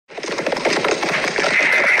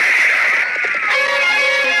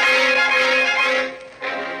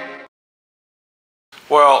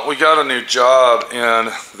Well, we got a new job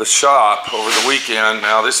in the shop over the weekend.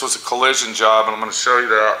 Now, this was a collision job, and I'm going to show you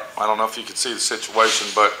that. I don't know if you can see the situation,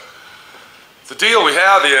 but the deal we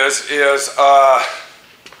have is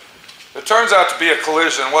it turns out to be a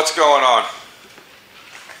collision. What's going on?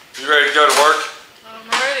 You ready to go to work? I'm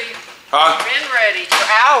ready. Huh? I've been ready for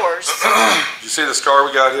hours. You see this car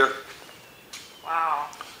we got here? Wow.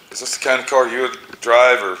 Is this the kind of car you would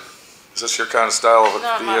drive, or is this your kind of style of a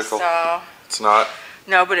Not vehicle? my style. It's not?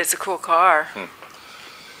 No, but it's a cool car.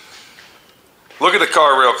 Look at the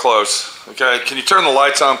car real close, okay? Can you turn the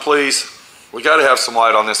lights on, please? We got to have some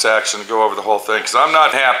light on this action to go over the whole thing, because I'm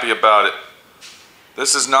not happy about it.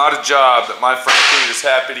 This is not a job that my friend Pete is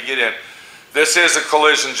happy to get in. This is a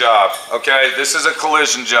collision job, okay? This is a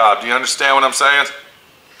collision job. Do you understand what I'm saying?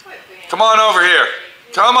 Come on over here.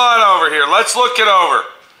 Come on over here. Let's look it over.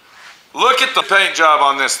 Look at the paint job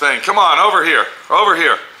on this thing. Come on, over here. Over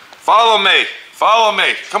here. Follow me. Follow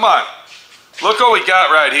me. Come on. Look what we got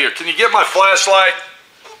right here. Can you get my flashlight?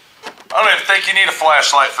 I don't even think you need a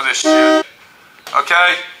flashlight for this shit.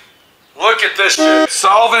 Okay? Look at this shit.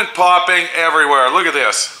 Solvent popping everywhere. Look at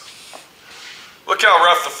this. Look how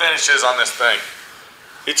rough the finish is on this thing.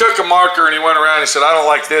 He took a marker and he went around and he said, I don't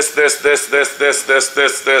like this,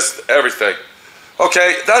 everything.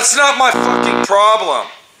 Okay, that's not my fucking problem.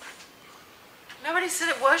 Nobody said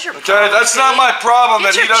it was your problem. Okay, that's not my problem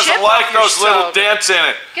that he doesn't like those little dents in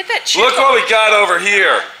it. Get that chip. Look what we got over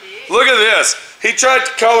here. Look at this. He tried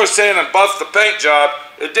to color sand and buff the paint job.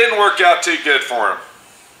 It didn't work out too good for him.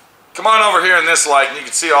 Come on over here in this light and you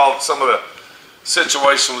can see some of the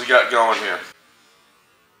situation we got going here.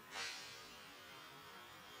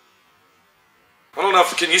 I don't know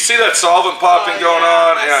if, can you see that solvent popping going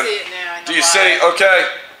on? I see it now. Do you see, okay,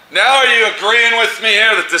 now are you agreeing with me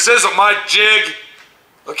here that this isn't my jig?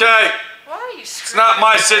 Okay? Why are you It's not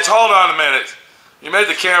my situation. Hold on a minute. You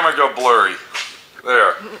made the camera go blurry.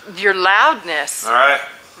 There. Your loudness Alright?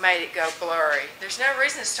 made it go blurry. There's no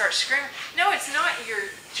reason to start screaming. No, it's not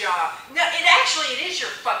your job. No, it is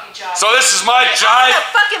your fucking job. So this is my job? I'm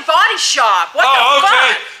a fucking body shop. What the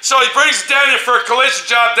okay. fuck? So he brings it down here for a collision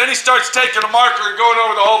job, then he starts taking a marker and going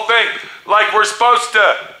over the whole thing like we're supposed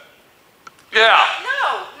to,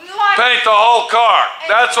 No, like, paint the whole car.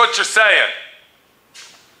 That's what you're saying.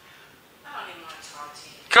 I don't even want to talk to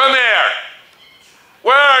you. Come here.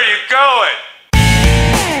 Where are you going?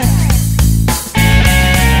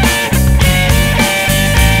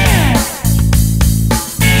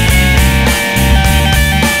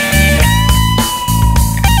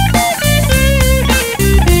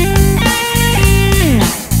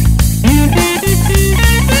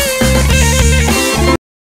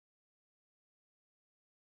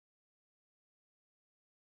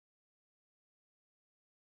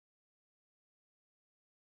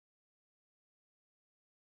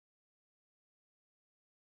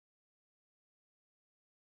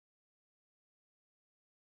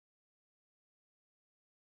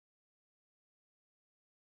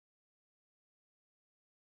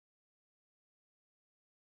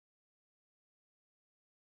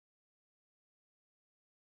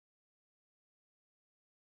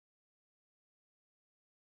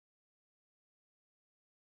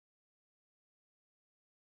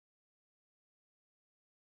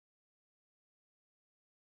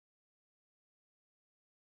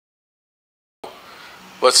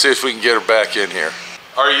 Let's see if we can get her back in here.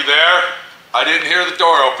 Are you there? I didn't hear the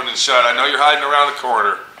door open and shut. I know you're hiding around the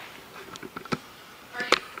corner. Are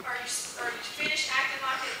you finished acting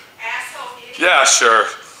like an asshole idiot? Yeah, sure.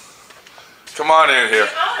 Come on in here.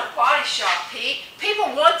 I'm a body shop, Pete.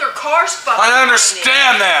 People want their cars fucking. I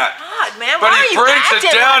understand that. God, man, but why he are you brings it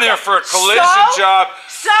acting down like here that? for a collision job,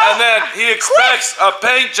 and then he expects a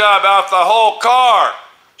paint job out the whole car.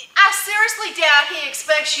 I seriously doubt he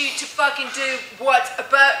expects you to fucking do what's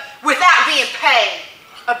above without being paid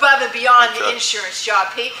above and beyond the insurance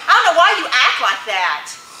job, Pete. I don't know why you act like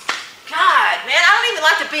that. God, man, I don't even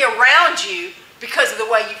like to be around you because of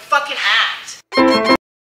the way you fucking act.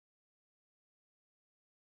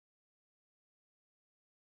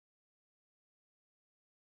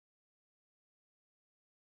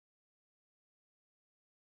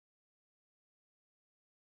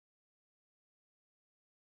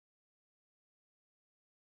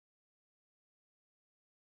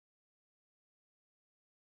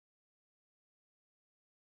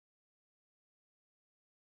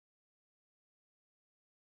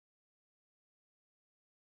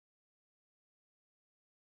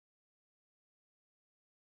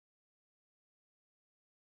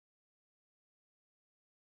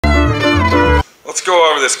 Let's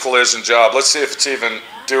go over this collision job. Let's see if it's even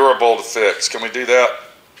durable to fix. Can we do that?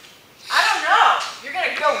 I don't know. You're gonna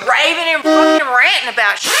raving and fucking ranting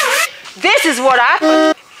about shit. This is what I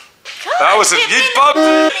fucking... That was you bumped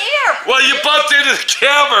it. Well, you bumped into the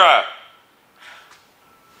camera.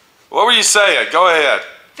 What were you saying? Go ahead.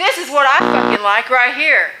 This is what I fucking like right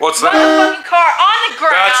here. What's that? Motherfucking car on the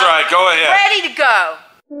ground. That's right. Go ahead. Ready to go.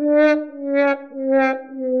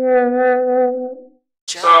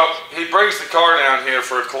 So he brings the car down here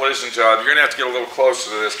for a collision job. You're gonna have to get a little closer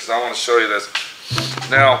to this because I want to show you this.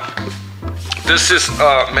 Now, this is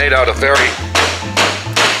made out of very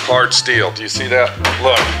hard steel. Do you see that?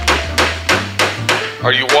 Look.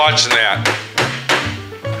 Are you watching that?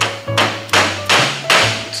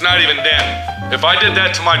 It's not even dented. If I did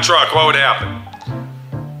that to my truck, what would happen?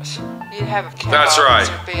 You'd have a car. That's right.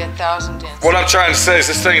 There'd be 1,000 dents. What I'm trying to say is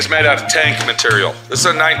this thing is made out of tank material. This is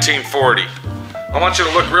a 1940. I want you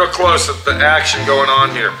to look real close at the action going on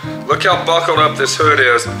here. Look how buckled up this hood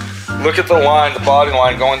is. Look at the line, the body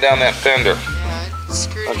line going down that fender. Yeah, it's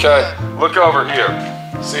screwed Okay, up. look over here.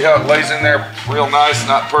 See how it lays in there real nice,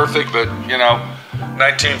 not perfect, but you know,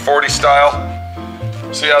 1940 style.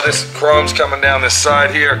 See how this chrome's coming down this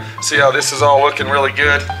side here? See how this is all looking really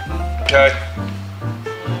good? Okay.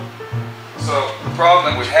 So the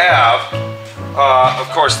problem that we have, of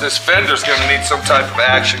course, this fender's gonna need some type of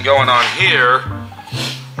action going on here.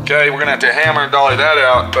 Okay, we're gonna have to hammer and dolly that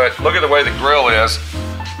out, but look at the way the grill is.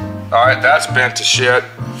 All right, that's bent to shit.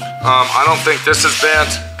 I don't think this is bent.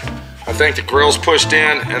 I think the grill's pushed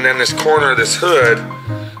in, and then this corner of this hood,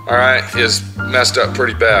 all right, is messed up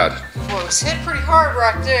pretty bad. Well, it was hit pretty hard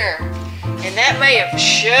right there. And that may have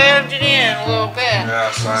shoved it in a little bit.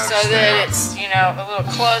 Yes, I so understand. that it's, you know, a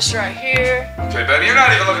little close right here. Okay, baby, you're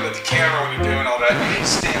not even looking at the camera when you're doing all that. You need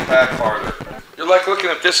to stand back farther. You're like looking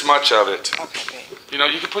at this much of it. Okay, babe. You know,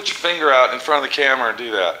 you can put your finger out in front of the camera and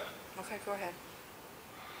do that. Okay, go ahead.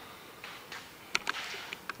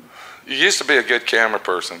 You used to be a good camera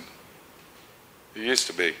person. You used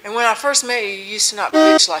to be. And when I first met you, you used to not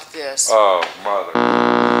bitch like this. Oh, mother.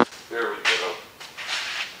 Here we go.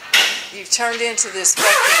 You've turned into this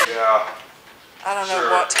fucking, Yeah. I don't know Sure.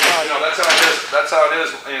 what to call You know, you. that's how it is. That's how it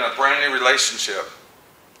is in a brand new relationship.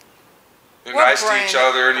 You're What nice to brand- each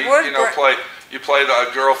other, and what you know, brand- you play the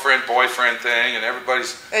girlfriend boyfriend thing, and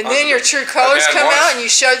everybody's. And then your true colors and then come once- out and you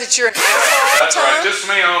show that you're an asshole all the That's right. time. Just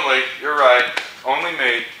me only. You're right. Only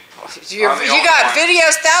me. You I'm the only got one.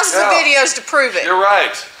 videos, thousands of Yeah. videos to prove it. You're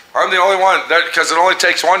right. I'm the only one. Because it only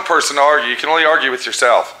takes one person to argue. You can only argue with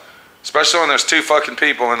yourself. Especially when there's two fucking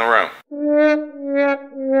people in the room.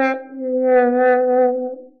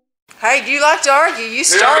 Hey, do you like to argue? You Here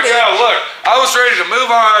started. we go. Look, I was ready to move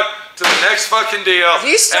on to the next fucking deal.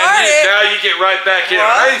 You started. And now you get right back in. What?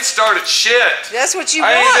 I ain't started shit. That's what you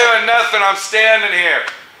I ain't want. doing nothing. I'm standing here.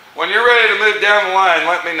 When you're ready to move down the line,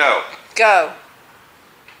 let me know. Go.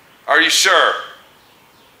 Are you sure?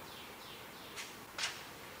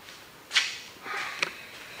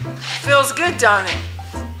 Feels good, don't it?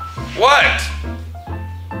 What?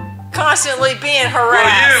 Constantly being Will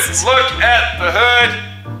harassed. you look at the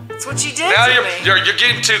hood? That's what you did Now to you're me. you're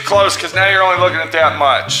getting too close because now you're only looking at that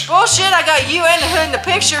much. Bullshit, I got you and the hood in the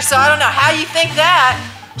picture, so I don't know how you think that.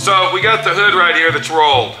 So we got the hood right here that's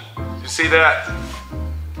rolled. You see that?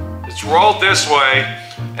 It's rolled this way,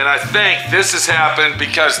 and I think this has happened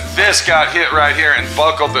because this got hit right here and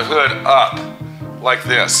buckled the hood up like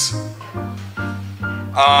this.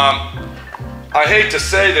 I hate to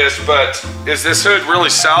say this, but is this hood really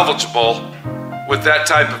salvageable with that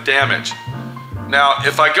type of damage? Now,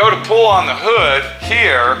 if I go to pull on the hood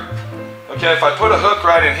here, okay, if I put a hook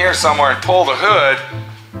right in here somewhere and pull the hood,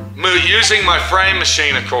 using my frame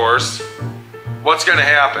machine, of course, what's gonna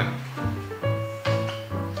happen?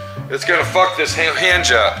 It's gonna fuck this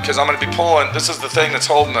hinge up because I'm gonna be pulling, this is the thing that's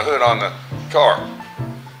holding the hood on the car.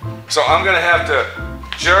 So I'm gonna have to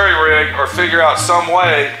jerry rig or figure out some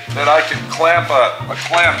way that I can clamp a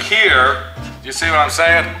clamp here. Do you see what I'm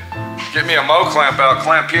saying? Get me a clamp out,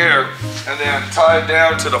 clamp here, and then tie it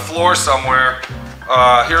down to the floor somewhere.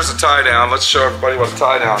 Here's a tie down. Let's show everybody what a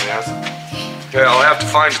tie down is. Okay, I'll have to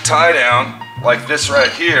find a tie down like this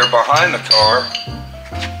right here behind the car.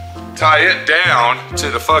 Tie it down to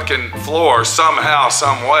the fucking floor somehow,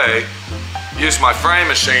 some way. Use my frame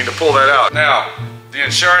machine to pull that out. Now, the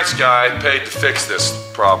insurance guy paid to fix this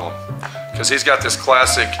problem because he's got this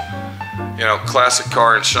classic, you know, classic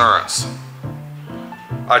car insurance.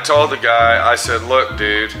 I told the guy, I said, look,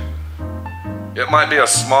 dude, it might be a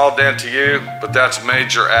small dent to you, but that's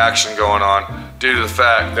major action going on due to the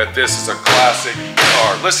fact that this is a classic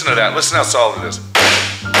car. Listen to that. Listen how solid it is.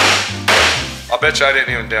 I'll bet you I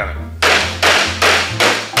didn't even dent it.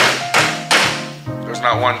 There's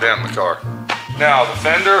not one dent in the car. Now, the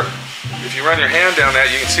fender, if you run your hand down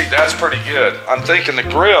that, you can see that's pretty good. I'm thinking the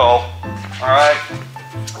grill, all right,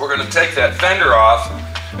 we're gonna take that fender off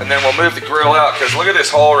and then we'll move the grill out, because look at this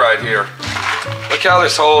hole right here. Look how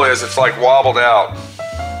this hole is, it's like wobbled out.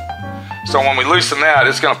 So when we loosen that,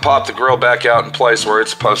 it's gonna pop the grill back out in place where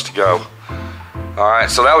it's supposed to go. All right,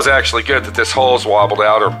 so that was actually good that this hole's wobbled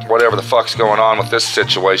out, or whatever the fuck's going on with this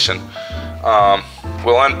situation.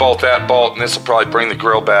 We'll unbolt that bolt and this will probably bring the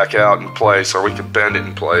grill back out in place, or we can bend it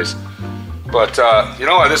in place. But you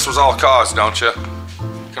know why this was all caused, don't you?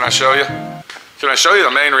 Can I show you? Can I show you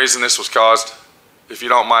the main reason this was caused? If you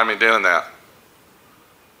don't mind me doing that.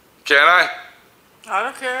 Can I? I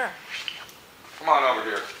don't care. Come on over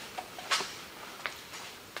here.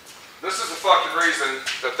 This is the fucking reason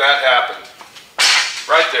that that happened.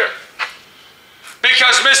 Right there.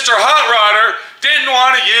 Because Mr. Hot Rodder didn't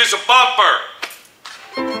want to use a bumper.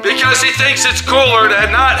 Because he thinks it's cooler to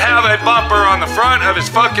not have a bumper on the front of his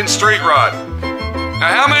fucking street rod.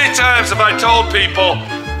 Now, how many times have I told people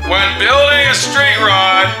when building a street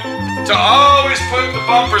rod to always put the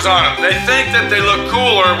bumpers on them? They think that they look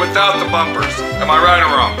cooler without the bumpers. Am I right or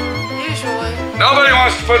wrong? Usually. Nobody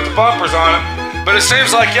wants to put the bumpers on them, but it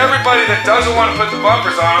seems like everybody that doesn't want to put the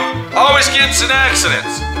bumpers on them always gets in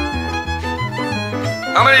accidents.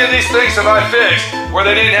 How many of these things have I fixed where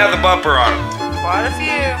they didn't have the bumper on them? Quite a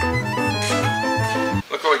few.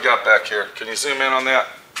 Look what we got back here. Can you zoom in on that?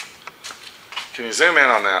 Can you zoom in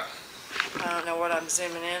on that? I don't know what I'm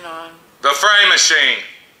zooming in on. The frame machine.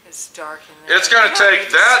 It's dark in there. It's going to take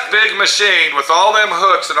that big machine with all them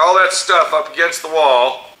hooks and all that stuff up against the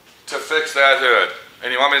wall to fix that hood.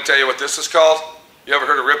 And you want me to tell you what this is called? You ever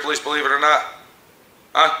heard of Ripley's Believe It or Not?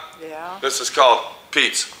 Huh? Yeah. This is called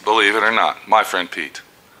Pete's Believe It or Not. My friend Pete.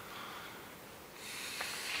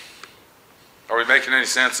 Are we making any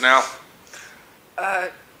sense now?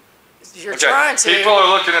 You're trying to. People are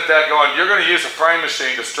looking at that going, you're going to use a frame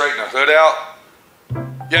machine to straighten a hood out?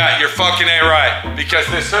 Yeah, you're fucking A right. Because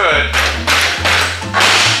this hood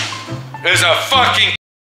is a fucking...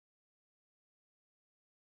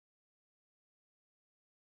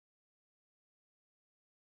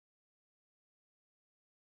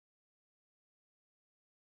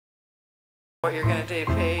 What you're going to do,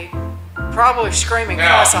 Pete? Probably screaming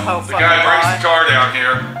Now, across a whole the fucking guy brings lot. the car down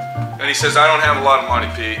here, and he says, I don't have a lot of money,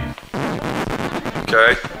 Pete.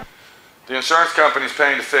 Okay? The insurance company's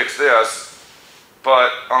paying to fix this,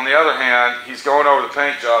 but on the other hand, he's going over the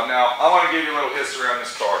paint job. Now, I want to give you a little history on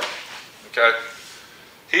this car. Okay?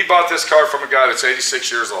 He bought this car from a guy that's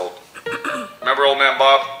 86 years old. Remember Old Man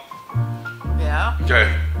Bob? Yeah.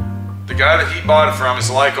 Okay. The guy that he bought it from is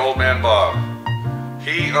like Old Man Bob.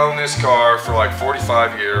 He owned this car for like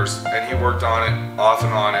 45 years, and he worked on it off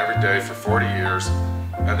and on every day for 40 years,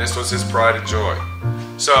 and this was his pride and joy.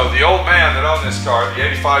 So the old man that owned this car, the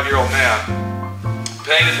 85-year-old man,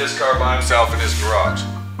 painted this car by himself in his garage.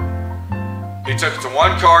 He took it to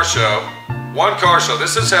one car show.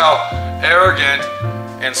 This is how arrogant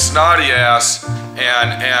and snotty ass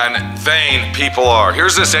and vain people are.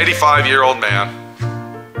 Here's this 85-year-old man,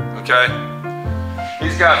 okay?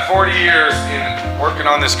 He's got 40 years in working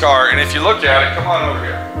on this car, and if you look at it, come on over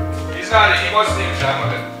here. He wasn't even done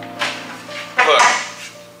with it. Look,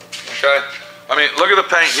 okay? I mean, look at the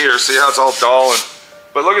paint here. See how it's all dull?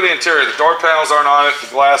 But look at the interior. The door panels aren't on it. The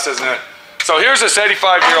glass isn't it. So here's this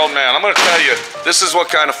 85-year-old man. I'm going to tell you, this is what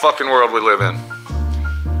kind of fucking world we live in.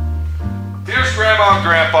 Here's Grandma and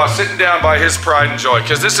Grandpa sitting down by his pride and joy,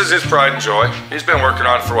 because this is his pride and joy. He's been working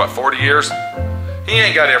on it for, what, 40 years? He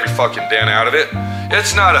ain't got every fucking dent out of it.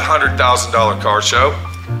 It's not a $100,000 car show.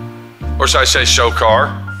 Or should I say show car.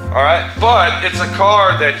 All right? But it's a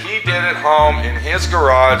car that he did at home in his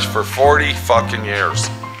garage for 40 fucking years.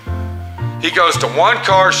 He goes to one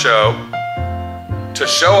car show to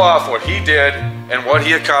show off what he did and what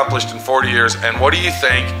he accomplished in 40 years. And what do you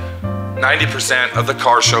think 90% of the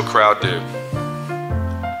car show crowd do?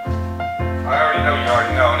 I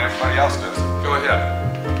already know, and everybody else does. Go ahead.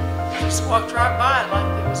 Just walked right by it like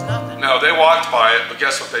there was nothing. No, they walked by it, but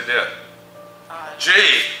guess what they did?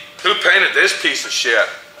 Gee, who painted this piece of shit?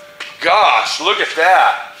 Gosh, look at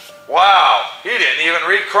that. Wow, he didn't even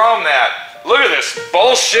re-chrome that. Look at this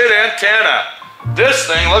bullshit antenna. This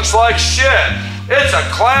thing looks like shit. It's a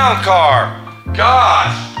clown car.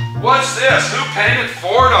 Gosh, what's this? Who painted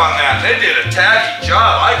Ford on that? They did a tacky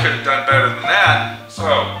job. I could have done better than that. So,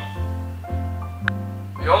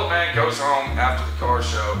 the old man goes home after the car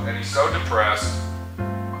show, and he's so depressed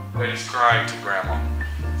that he's crying to Grandma.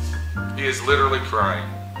 He is literally crying.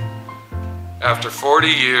 After 40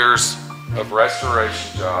 years of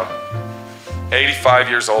restoration job, 85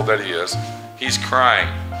 years old that he is, he's crying.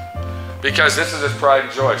 Because this is his pride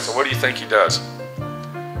and joy. So what do you think he does?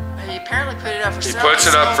 He apparently put it up for sale. He puts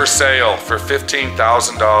it up for sale for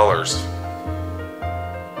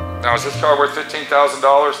 $15,000. Now is this car worth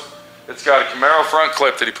 $15,000? It's got a Camaro front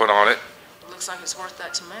clip that he put on it. Looks like it's worth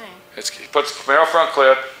that to me. He puts a Camaro front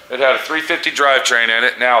clip. It had a 350 drivetrain in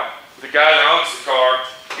it. Now, the guy that owns the car,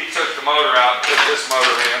 he took the motor out and put this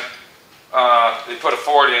motor in. They put a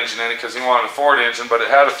Ford engine in it because he wanted a Ford engine, but it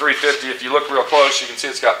had a 350. If you look real close, you can see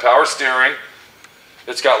it's got power steering.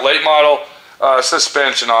 It's got late model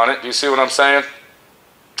suspension on it. Do you see what I'm saying?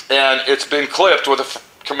 And it's been clipped with a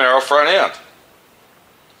Camaro front end.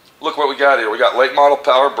 Look what we got here. We got late model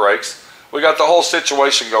power brakes. We got the whole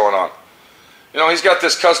situation going on. You know, he's got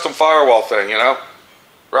this custom firewall thing, you know,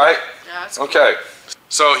 right? Yeah, that's cool. Okay.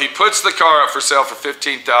 So he puts the car up for sale for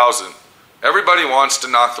 $15,000. Everybody wants to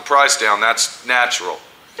knock the price down. That's natural.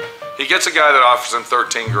 He gets a guy that offers him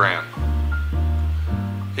 13 grand.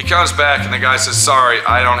 He comes back and the guy says, sorry,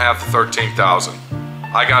 I don't have the 13,000.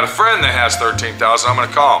 I got a friend that has 13,000. I'm going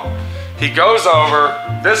to call him. He goes over,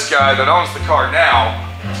 this guy that owns the car now,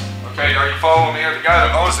 okay, are you following me here? The guy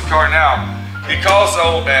that owns the car now, he calls the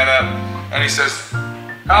old man up and he says,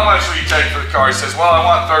 how much will you take for the car? He says, well, I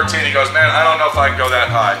want 13. He goes, man, I don't know if I can go that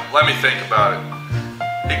high. Let me think about it.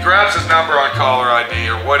 He grabs his number on caller ID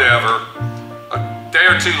or whatever. A day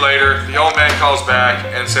or two later, the old man calls back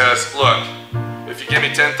and says, look, if you give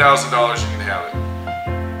me $10,000, you can have it.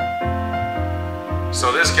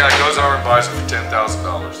 So this guy goes over and buys it for $10,000.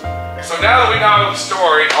 So now that we know the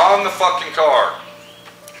story on the fucking car,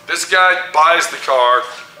 this guy buys the car,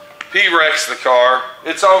 he wrecks the car,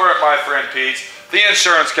 it's over at my friend Pete's, the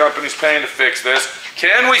insurance company's paying to fix this.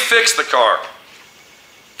 Can we fix the car?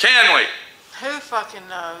 Can we? Who fucking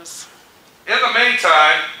knows? In the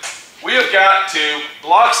meantime, we have got to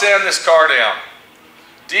block sand this car down,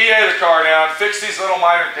 DA the car down, fix these little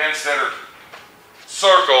minor dents that are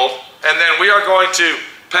circled, and then we are going to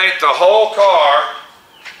paint the whole car,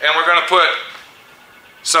 and we're going to put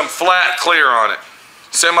some flat clear on it.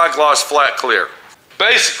 Semi-gloss flat clear.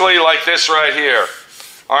 Basically like this right here.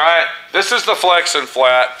 Alright, this is the Flex and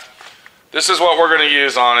Flat. This is what we're going to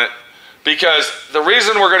use on it. Because the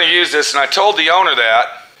reason we're going to use this, and I told the owner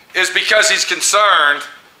that, is because he's concerned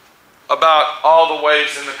about all the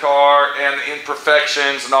waves in the car and the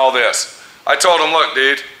imperfections and all this. I told him, look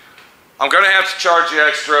dude, I'm going to have to charge you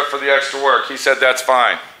extra for the extra work. He said, that's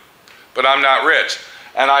fine, but I'm not rich.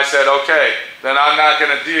 And I said, okay, then I'm not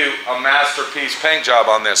going to do a masterpiece paint job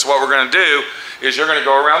on this. What we're going to do is you're going to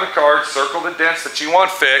go around the car, circle the dents that you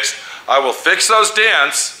want fixed. I will fix those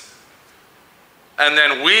dents, and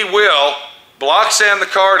then we will block sand the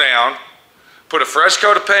car down, put a fresh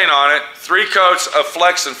coat of paint on it, 3 coats of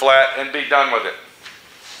Flex and Flat, and be done with it.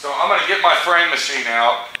 So I'm going to get my frame machine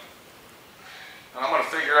out, and I'm going to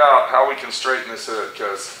figure out how we can straighten this hood,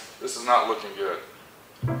 because this is not looking good.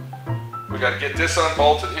 We got to get this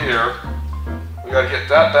unbolted here. We got to get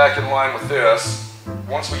that back in line with this.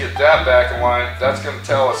 Once we get that back in line, that's going to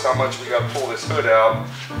tell us how much we got to pull this hood out.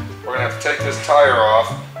 We're going to have to take this tire off,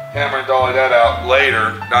 hammer and dolly that out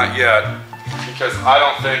later, not yet, because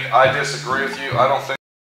I disagree with you. I don't think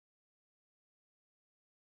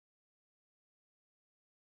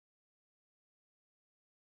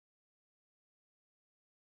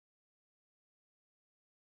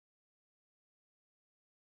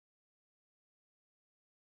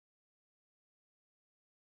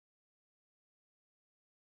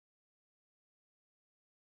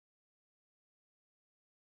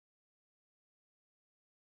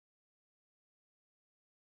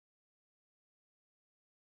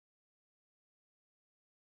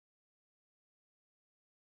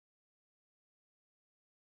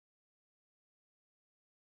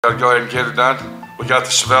gotta go ahead and get it done. We got the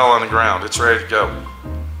Chevelle on the ground. It's ready to go.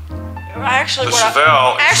 Actually, The what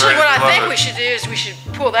Chevelle is ready what to I think load. we should do is we should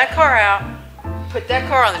pull that car out, put that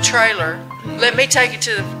car on the trailer, let me take it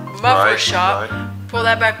to the muffler shop, pull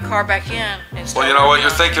that car back in, and start Well, you know what? working You're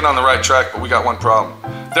on it. thinking on the right track, but we got one problem.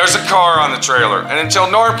 There's a car on the trailer, and until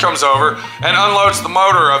Norm comes over and unloads the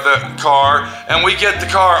motor of the car, and we get the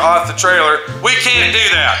car off the trailer, we can't do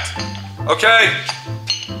that. Okay?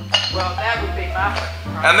 Well, that would be my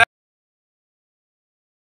fucking problem. And